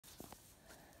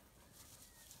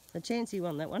The Chancy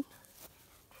one, that one.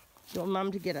 You want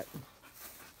Mum to get it?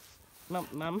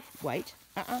 Mum, wait.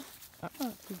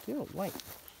 Good girl, wait.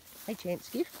 Hey, Chance,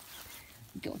 give.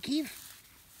 Go, give.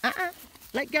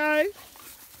 Let go.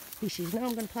 He says, no,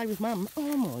 I'm going to play with Mum.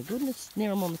 Oh, my goodness.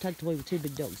 Now I'm on the tug toy with two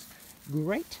big dogs.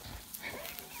 Great.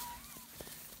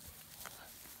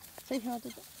 See how I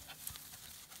did that?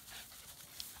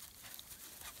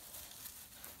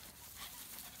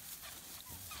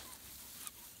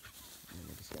 And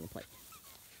we're just going to play.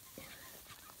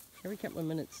 Every couple of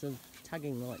minutes of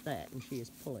tugging like that, and she is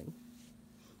pulling,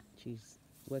 she's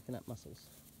working up muscles.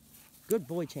 Good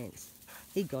boy, Chance.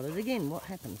 He got it again. What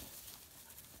happened?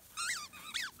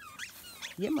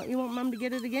 Yeah, you want Mum to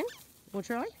get it again? Or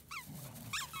try?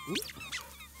 Ooh.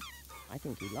 I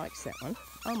think he likes that one.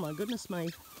 Oh my goodness me.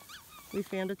 We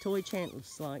found a toy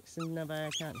Chance likes and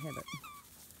Nevaeh can't have it.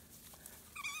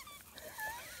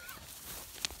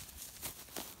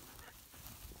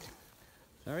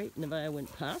 Sorry, Nevaeh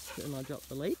went past and I dropped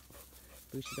the lead.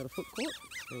 She got a foot caught.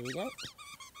 There you go.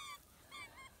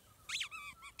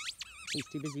 He's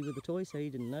too busy with the toy, so he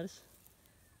didn't notice.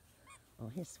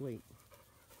 Oh, how sweet.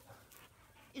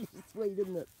 It's sweet,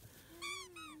 isn't it?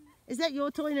 Is that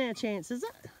your toy now, Chance, is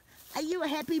it? Are you a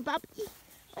happy puppy?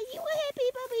 Are you a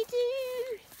happy puppy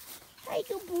too? Hey,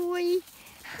 good boy.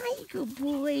 Hey, good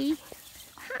boy.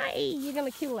 Hey, you're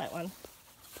going to kill that one.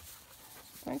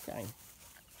 Okay.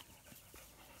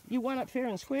 You won it fair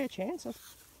and square, Chance.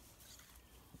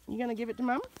 You going to give it to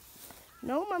Mum?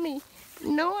 No, Mummy.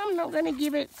 No, I'm not going to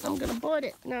give it. I'm going to bite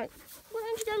it. No. Why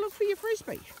don't you go look for your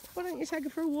frisbee? Why don't you take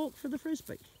it for a walk for the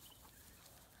frisbee?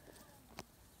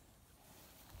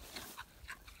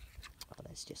 Oh,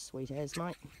 that's just sweet as,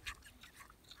 mate.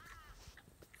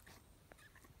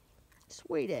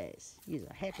 Sweet as. He's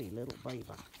a happy little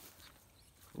beaver.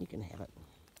 You can have it.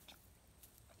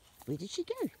 Where did she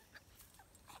go?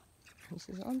 He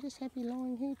says, I'm just happy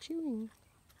lying here chewing.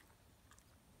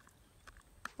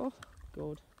 Oh,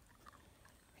 God.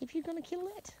 Have you going to kill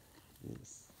that?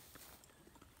 Yes.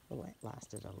 Well, that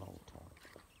lasted a long time.